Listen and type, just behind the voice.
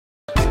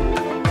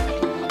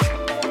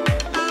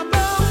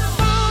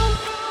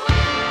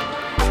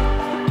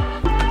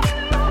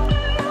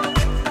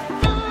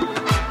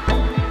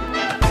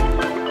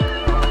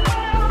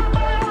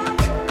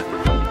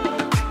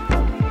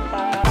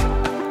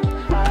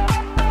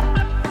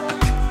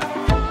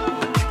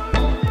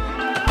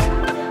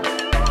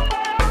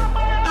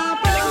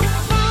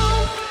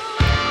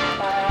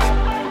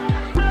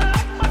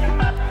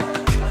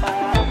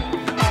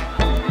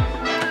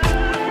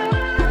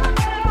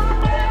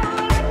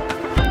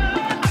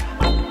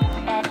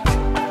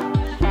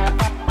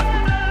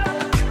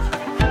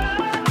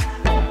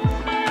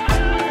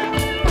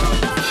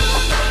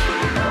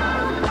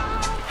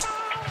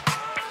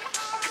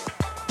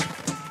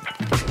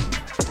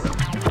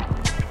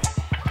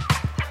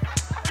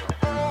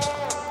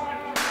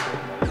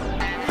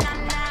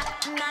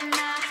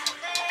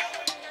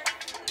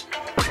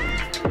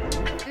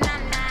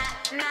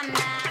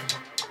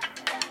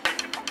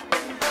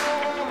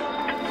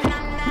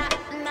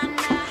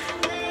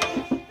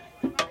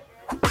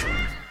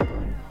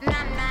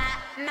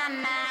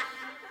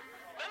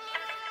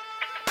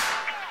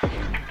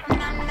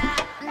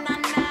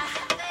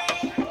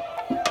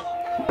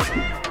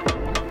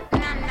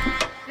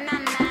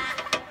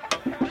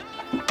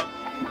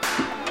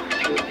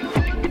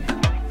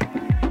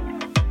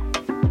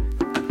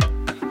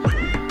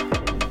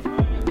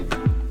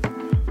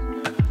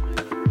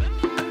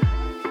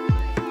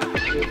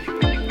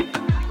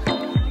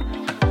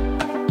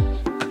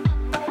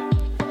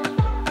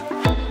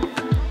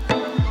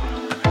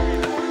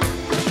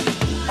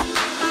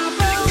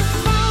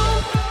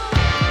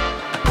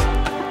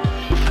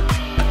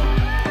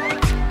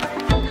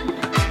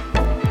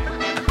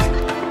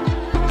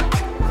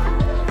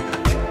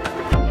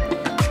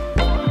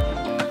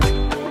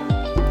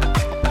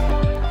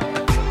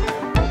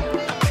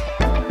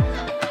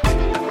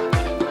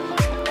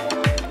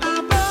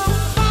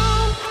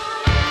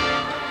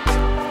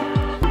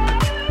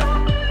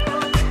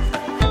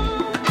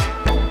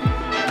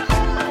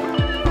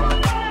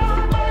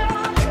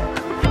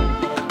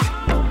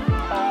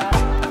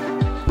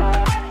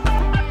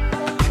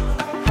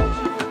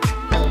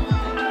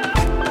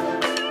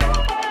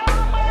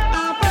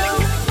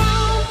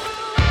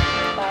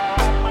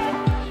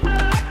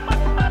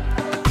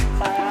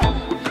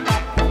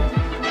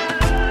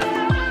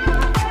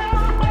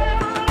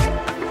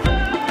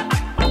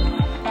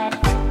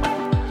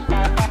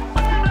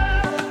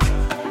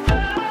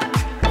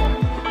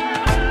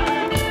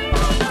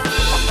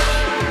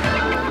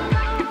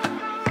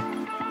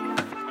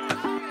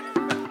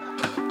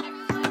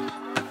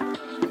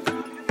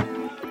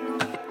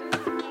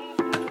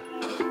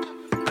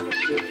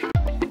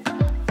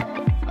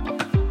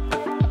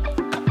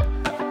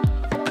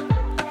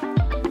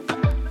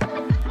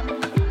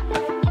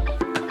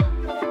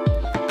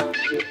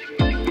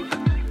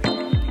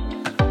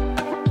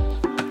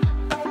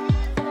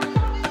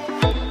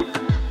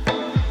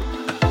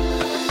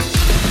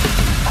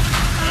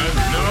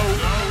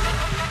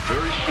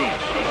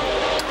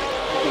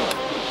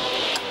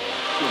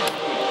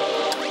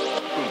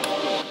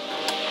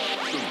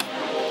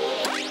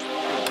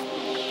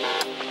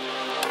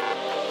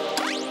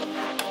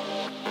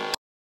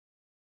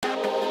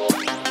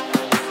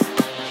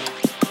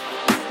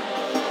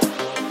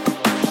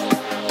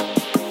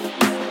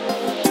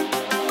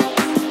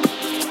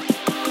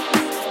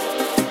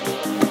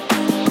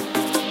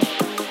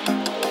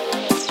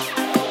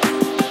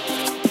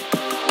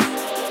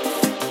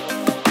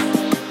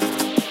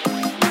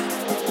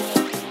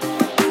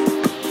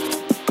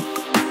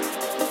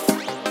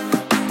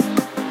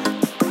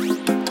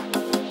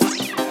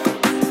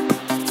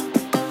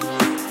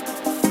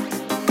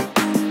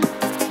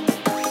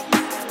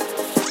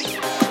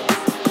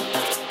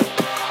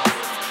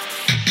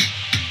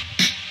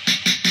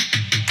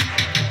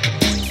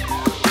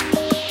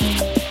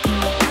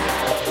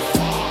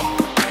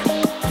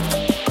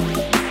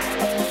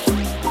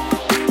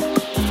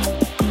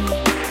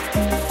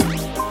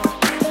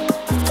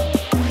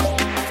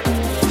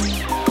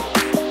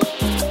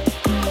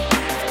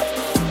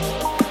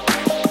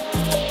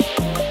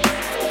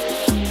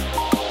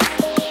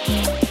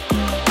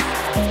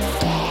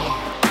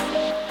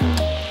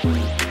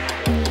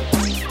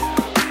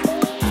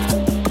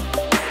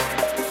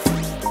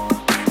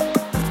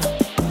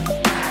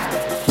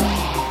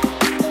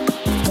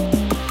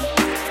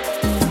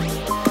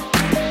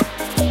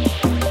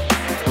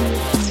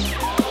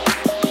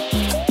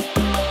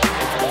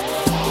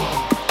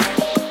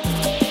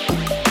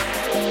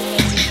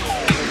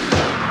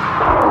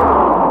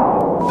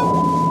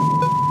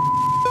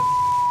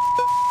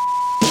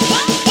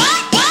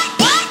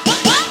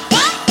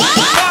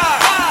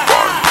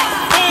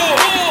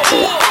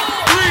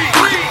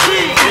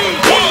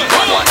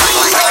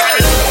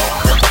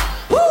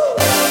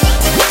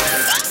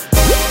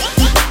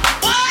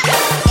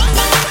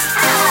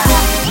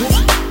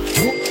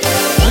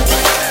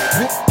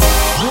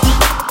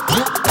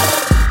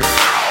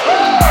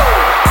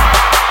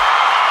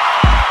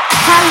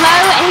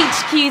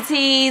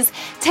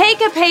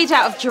Take a page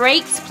out of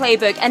Drake's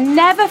playbook and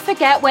never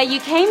forget where you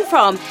came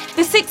from.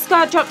 The Six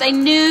Guard dropped a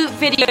new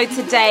video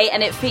today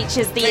and it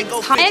features the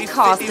entire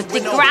cast of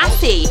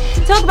Degrassi.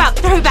 Talk about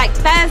Throwback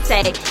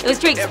Thursday. It was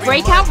Drake's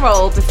breakout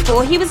role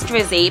before he was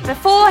Drizzy,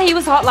 before he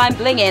was Hotline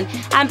Blingin',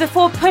 and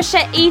before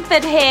Pusha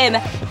ethered him.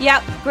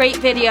 Yep, great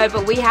video,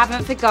 but we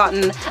haven't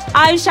forgotten.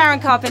 I'm Sharon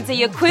Carpenter,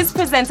 your quiz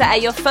presenter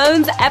at your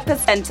phone's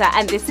epicenter,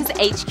 and this is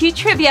HQ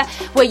Trivia.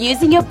 We're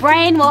using your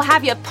brain, we'll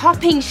have you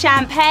popping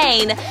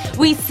champagne.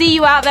 We see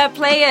you out there,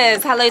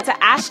 players. Hello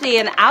to Ashley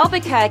in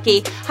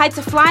Albuquerque. Hi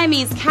to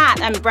Flyme's Cat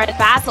and Brett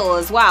Basil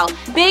as well.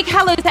 Big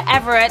hello to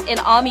Everett in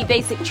Army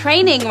Basic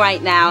Training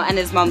right now, and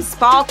his mum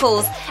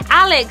Sparkles.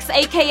 Alex,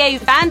 aka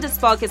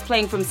Vanderspark, is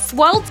playing from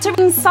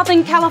sweltering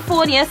Southern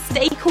California.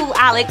 Stay cool,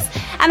 Alex.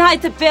 And hi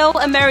to Bill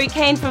and Mary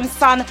Kane from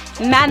Sun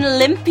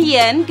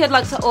Manlympian. Good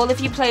luck to all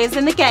of you players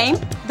in the game.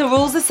 The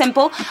rules are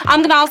simple. I'm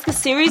going to ask a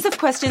series of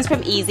questions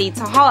from easy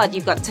to hard.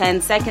 You've got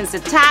 10 seconds to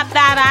tap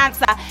that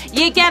answer.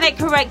 You get it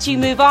correct, you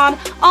move on.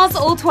 Answer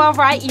all 12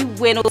 right, you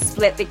win or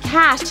split the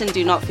cash. And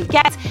do not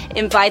forget,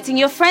 inviting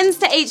your friends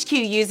to HQ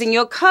using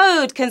your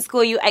code can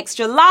score you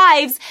extra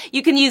lives.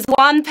 You can use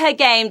one per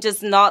game,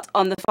 just not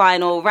on the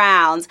final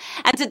round.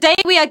 And today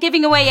we are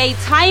giving away a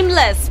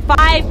timeless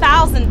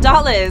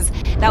 $5,000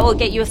 that will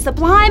get you a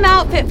sublime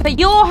outfit for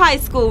your high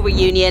school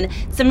reunion,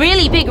 some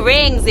really big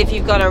rings if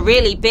you've got a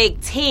really big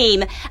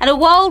team, and a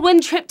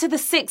whirlwind trip to the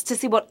Six to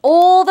see what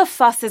all the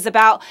fuss is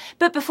about.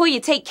 But before you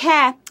take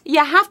care,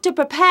 you have to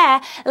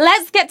prepare.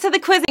 Let's get to the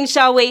quizzing,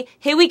 shall we?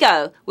 Here we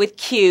go with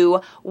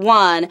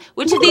Q1.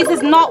 Which of these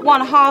is not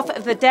one half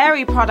of the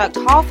dairy product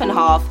half and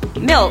half?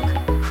 Milk,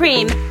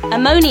 cream,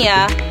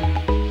 ammonia.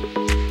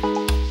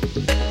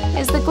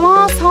 Is the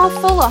glass half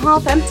full or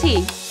half empty,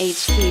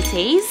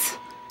 HQTs?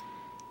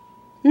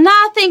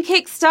 Nothing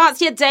kickstarts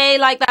your day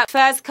like that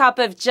first cup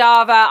of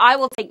Java. I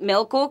will take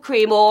milk or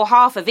cream or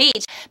half of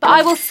each, but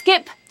I will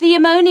skip the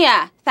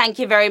ammonia. Thank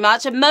you very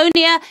much.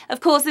 Ammonia, of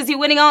course, is your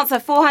winning answer.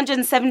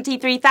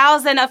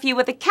 473,000 of you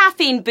with a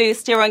caffeine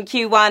boost here on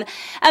Q1.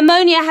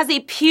 Ammonia has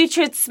a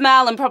putrid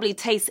smell and probably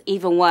tastes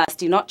even worse.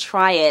 Do not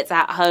try it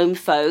at home,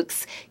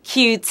 folks.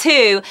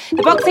 Q2.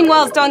 The boxing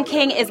world's Don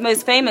King is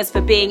most famous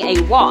for being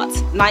a what?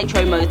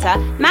 Nitro motor,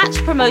 match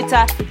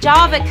promoter,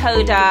 Java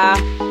coder.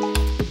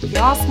 If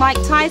you ask Mike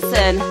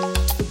Tyson,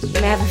 you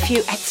may have a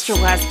few extra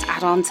words to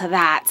add on to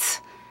that.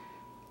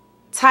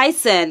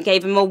 Tyson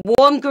gave him a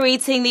warm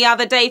greeting the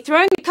other day,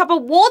 throwing a cup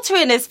of water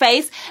in his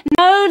face.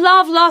 No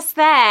love lost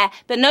there,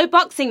 but no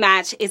boxing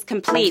match is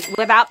complete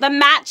without the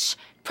match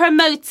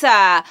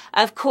promoter.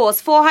 Of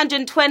course,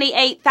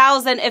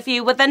 428,000 of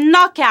you with a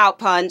knockout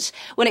punch.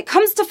 When it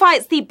comes to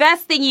fights, the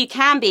best thing you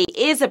can be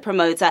is a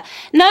promoter.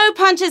 No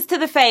punches to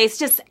the face,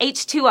 just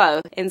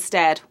H2O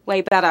instead.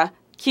 Way better.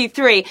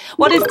 Q3.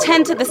 What is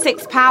 10 to the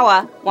 6th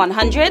power?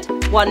 100,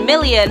 1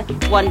 million,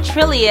 1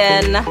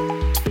 trillion.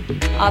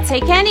 I'll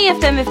take any of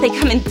them if they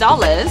come in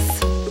dollars.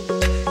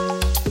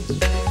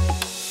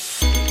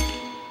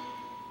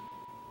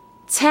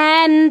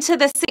 10 to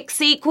the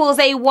 6 equals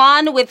a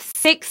 1 with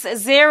 6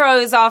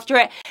 zeros after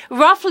it.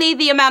 Roughly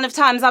the amount of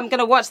times I'm going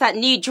to watch that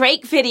new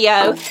Drake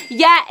video.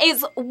 Yeah,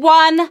 it's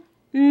 1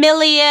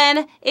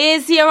 million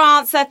is your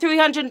answer.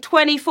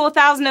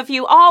 324,000 of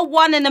you are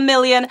 1 in a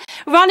million.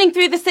 Running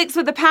through the 6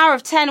 with the power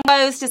of 10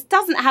 woes just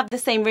doesn't have the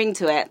same ring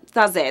to it,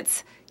 does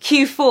it?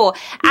 Q4.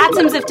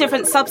 Atoms of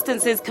different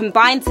substances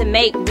combine to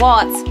make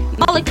what?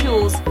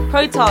 Molecules,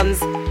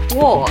 protons,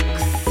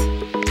 quarks.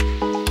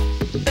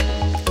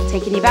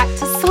 Taking you back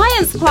to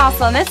science class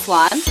on this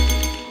one.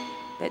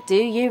 But do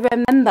you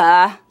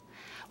remember?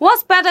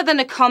 What's better than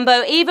a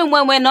combo, even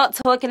when we're not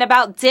talking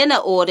about dinner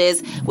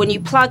orders? When you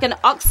plug an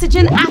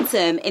oxygen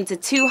atom into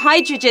 2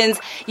 hydrogens,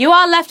 you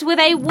are left with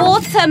a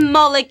water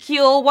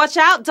molecule. Watch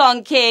out,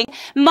 Don King.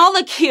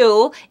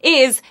 Molecule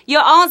is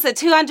your answer.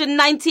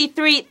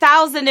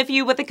 293,000 of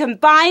you with a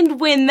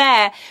combined win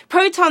there.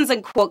 Protons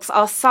and quarks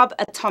are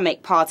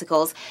subatomic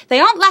particles.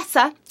 They aren't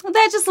lesser,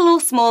 they're just a little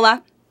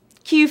smaller.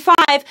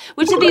 Q5,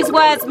 which of these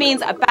words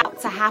means about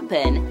to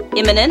happen?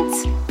 Imminent,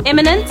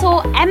 imminent,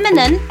 or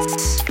eminent?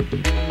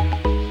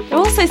 They're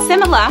also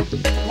similar.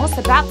 What's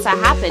about to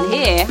happen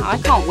here? I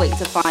can't wait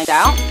to find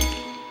out.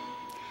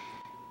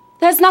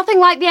 There's nothing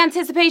like the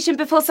anticipation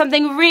before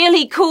something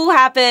really cool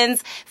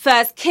happens.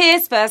 First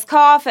kiss, first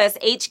car, first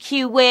HQ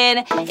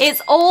win.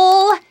 It's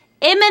all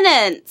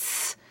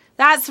imminent.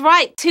 That's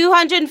right,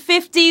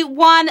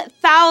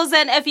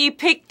 251,000 if you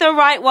picked the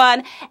right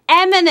one.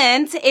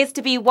 Eminent is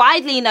to be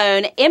widely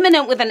known.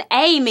 Imminent with an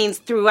A means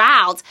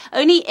throughout.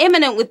 Only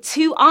imminent with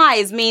 2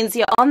 I's means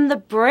you're on the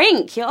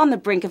brink. You're on the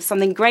brink of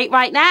something great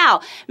right now.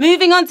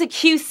 Moving on to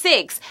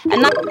Q6.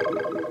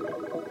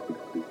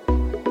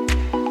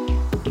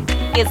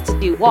 Is to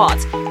do what?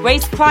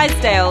 Race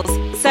Clydesdales,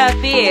 serve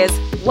beers,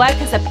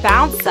 work as a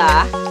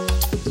bouncer.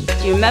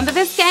 Do you remember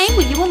this game?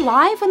 Were you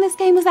alive when this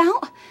game was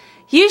out?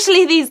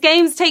 Usually these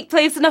games take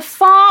place in a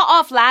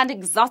far-off land,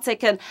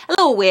 exotic and a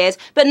little weird,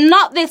 but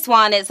not this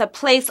one. It's a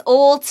place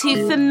all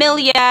too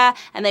familiar,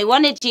 and they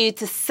wanted you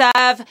to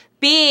serve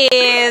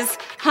beers.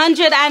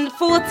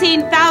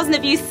 114,000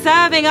 of you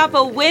serving up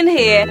a win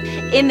here.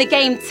 In the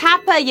game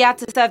Tapper, you had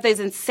to serve those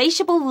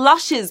insatiable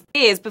luscious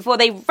beers before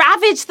they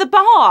ravaged the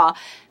bar.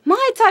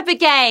 My type of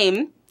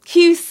game.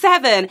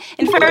 Q7.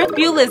 In Ferris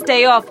Bueller's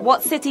Day Off,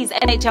 what city's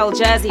NHL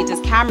jersey does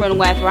Cameron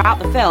wear throughout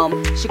the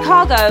film?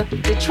 Chicago,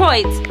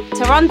 Detroit,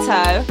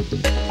 Toronto.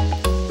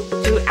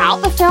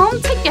 Throughout the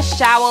film? Take a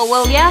shower,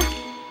 will ya?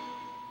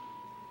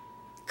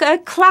 A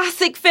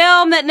classic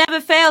film that never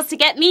fails to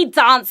get me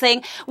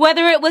dancing.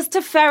 Whether it was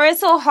to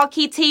Ferris or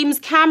hockey teams,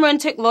 Cameron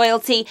took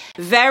loyalty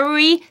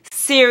very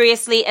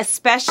seriously,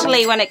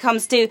 especially when it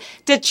comes to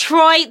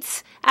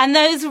Detroit and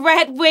those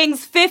Red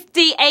Wings.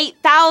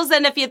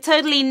 58,000 if you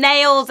totally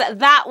nailed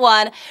that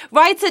one.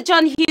 Writer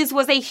John Hughes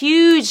was a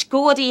huge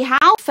Gordie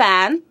Howe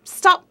fan.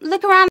 Stop,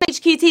 look around,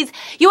 HQTs.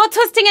 You're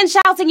twisting and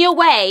shouting your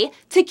way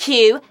to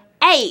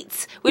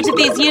Q8. Which of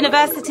these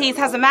universities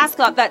has a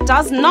mascot that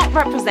does not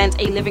represent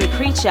a living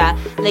creature?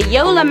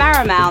 Loyola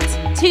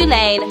Marymount,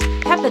 Tulane,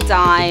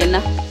 Pepperdine.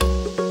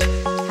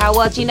 How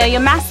well do you know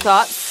your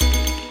mascots?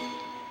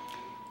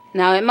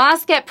 Now, it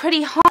must get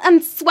pretty hot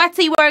and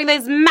sweaty wearing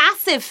those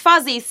massive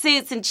fuzzy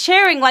suits and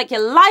cheering like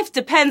your life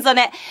depends on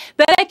it.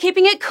 But they're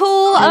keeping it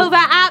cool over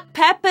at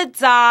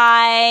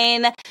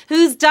Pepperdine.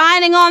 Who's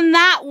dining on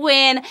that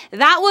win?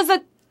 That was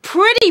a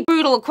pretty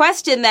brutal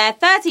question there.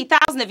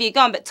 30,000 of you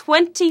gone, but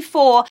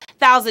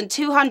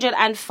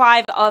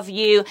 24,205 of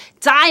you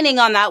dining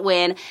on that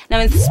win. Now,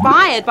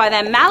 inspired by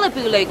their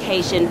Malibu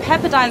location,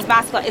 Pepperdine's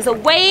mascot is a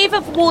wave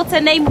of water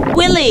named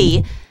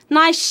Willie.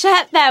 Nice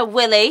shirt there,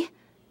 Willie.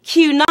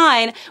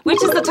 Q9,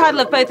 which is the title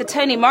of both a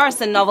Toni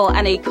Morrison novel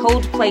and a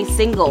Coldplay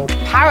single.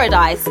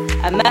 Paradise,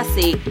 A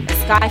Mercy, A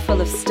Sky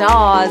Full of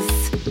Stars.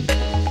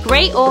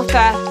 Great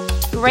author,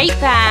 great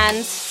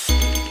band.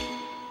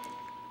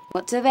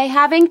 What do they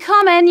have in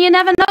common? You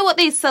never know what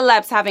these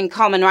celebs have in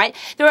common, right?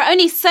 There are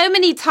only so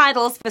many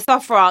titles for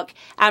soft rock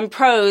and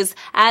prose,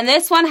 and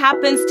this one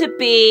happens to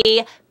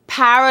be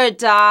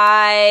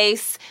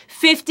Paradise.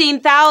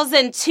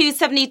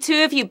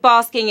 15,272 of you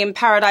basking in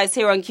Paradise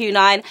here on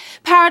Q9.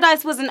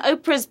 Paradise was an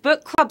Oprah's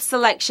Book Club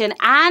selection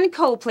and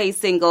Coldplay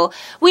single.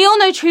 We all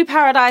know true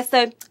paradise,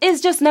 though, is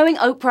just knowing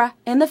Oprah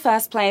in the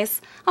first place.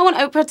 I want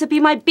Oprah to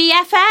be my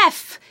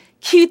BFF.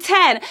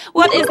 Q10.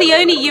 What is the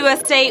only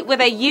U.S. state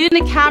with a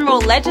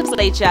unicameral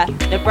legislature?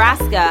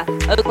 Nebraska,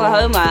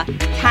 Oklahoma,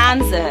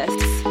 Kansas.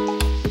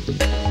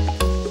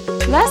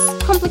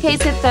 Less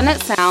complicated than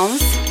it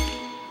sounds.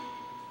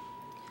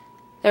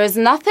 There is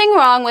nothing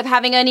wrong with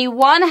having only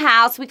one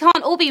house. We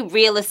can't all be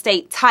real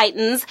estate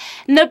titans.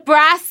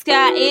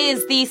 Nebraska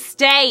is the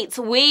state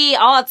we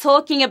are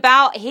talking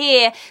about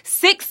here.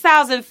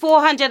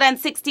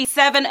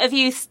 6,467 of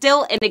you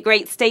still in a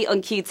great state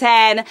on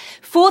Q10.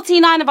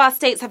 49 of our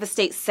states have a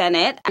state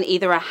senate and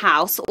either a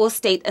house or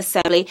state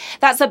assembly.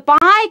 That's a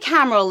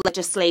bicameral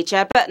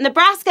legislature, but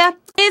Nebraska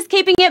is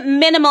keeping it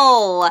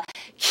minimal.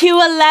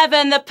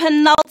 Q11, the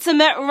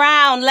penultimate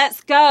round. Let's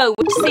go.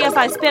 Which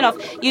CSI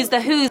spinoff used The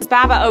Who's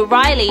Baba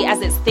O'Reilly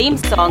as its theme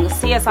song?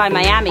 CSI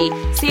Miami,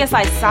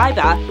 CSI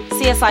Cyber,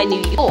 CSI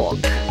New York.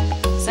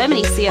 So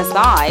many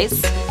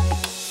CSIs.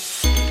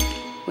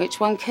 Which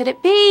one could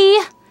it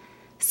be?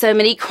 So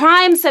many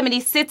crimes, so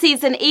many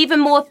cities, and even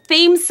more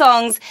theme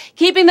songs.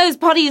 Keeping those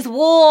bodies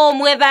warm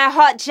with their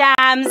hot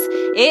jams.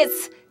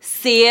 It's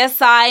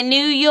CSI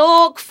New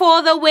York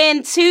for the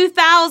win.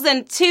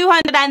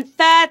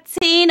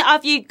 2,213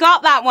 of you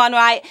got that one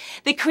right.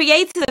 The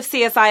creators of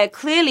CSI are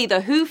clearly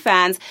the Who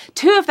fans.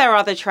 2 of their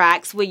other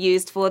tracks were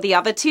used for the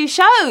other 2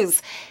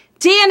 shows.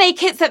 DNA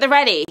kits at the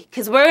ready,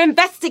 because we're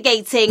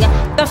investigating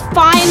the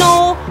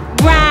final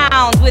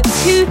round with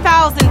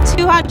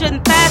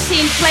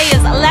 2,213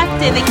 players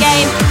left in the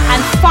game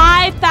and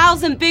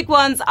 5,000 big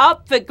ones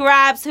up for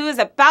grabs. Who is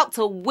about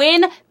to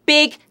win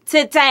big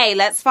today?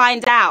 Let's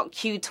find out.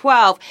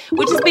 Q12,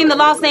 which has been the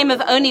last name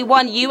of only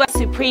one U.S.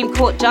 Supreme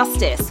Court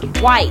Justice.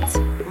 White,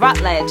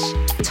 Rutledge,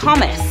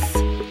 Thomas.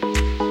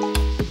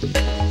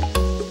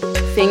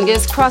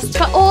 Fingers crossed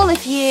for all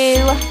of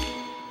you.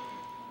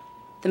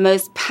 The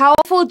most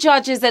powerful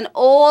judges in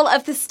all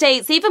of the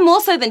states, even more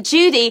so than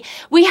Judy.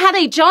 We had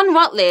a John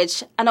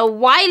Rutledge and a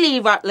Wiley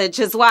Rutledge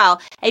as well.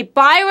 A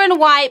Byron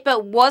White,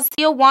 but was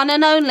he a one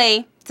and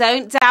only?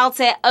 Don't doubt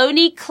it.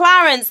 Only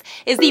Clarence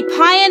is the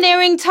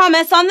pioneering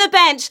Thomas on the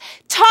bench.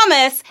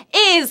 Thomas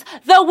is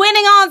the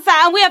winning answer,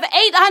 and we have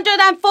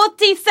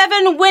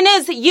 847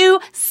 winners. You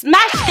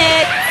smashed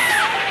it.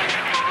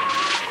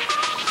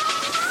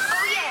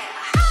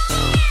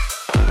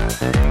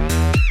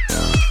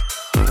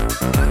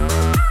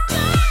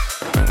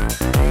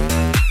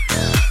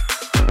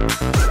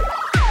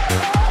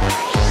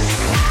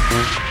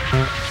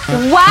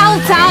 Well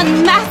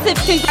done. Massive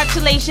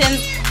congratulations.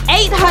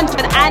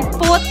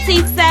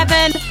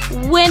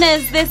 847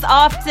 winners this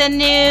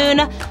afternoon.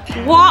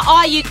 What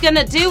are you going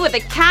to do with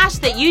the cash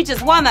that you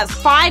just won? That's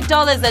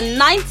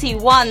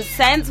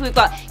 $5.91. We've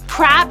got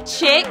Crab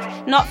Chick,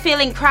 not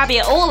feeling crabby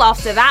at all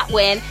after that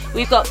win.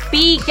 We've got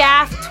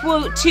B-Gaff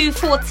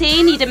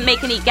 214. He didn't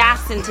make any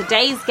gaffs in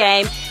today's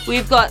game.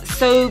 We've got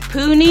So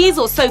Ponies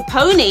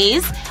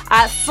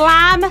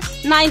Slam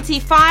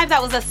 95.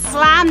 That was a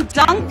slam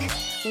dunk.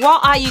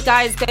 What are you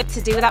guys going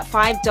to do with that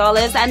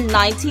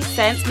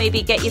 $5.90?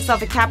 Maybe get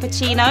yourself a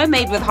cappuccino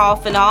made with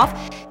half and half.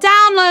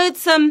 Download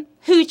some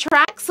Who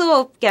tracks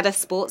or get a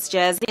sports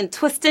jersey and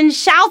twist and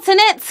shout in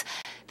it.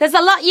 There's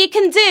a lot you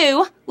can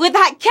do with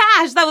that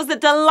cash. That was a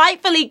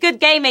delightfully good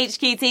game,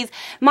 HQTs.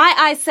 Might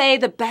I say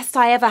the best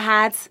I ever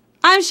had?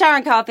 I'm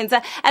Sharon Carpenter.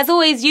 As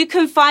always, you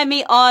can find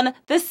me on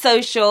the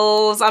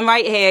socials. I'm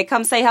right here.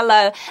 Come say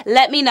hello.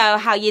 Let me know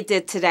how you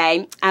did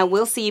today. And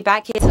we'll see you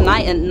back here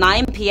tonight at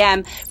 9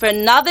 p.m. for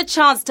another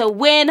chance to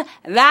win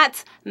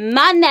that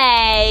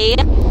money.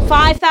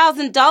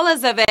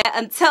 $5,000 of it.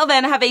 Until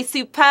then, have a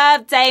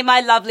superb day,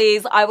 my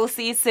lovelies. I will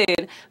see you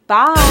soon.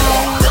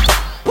 Bye.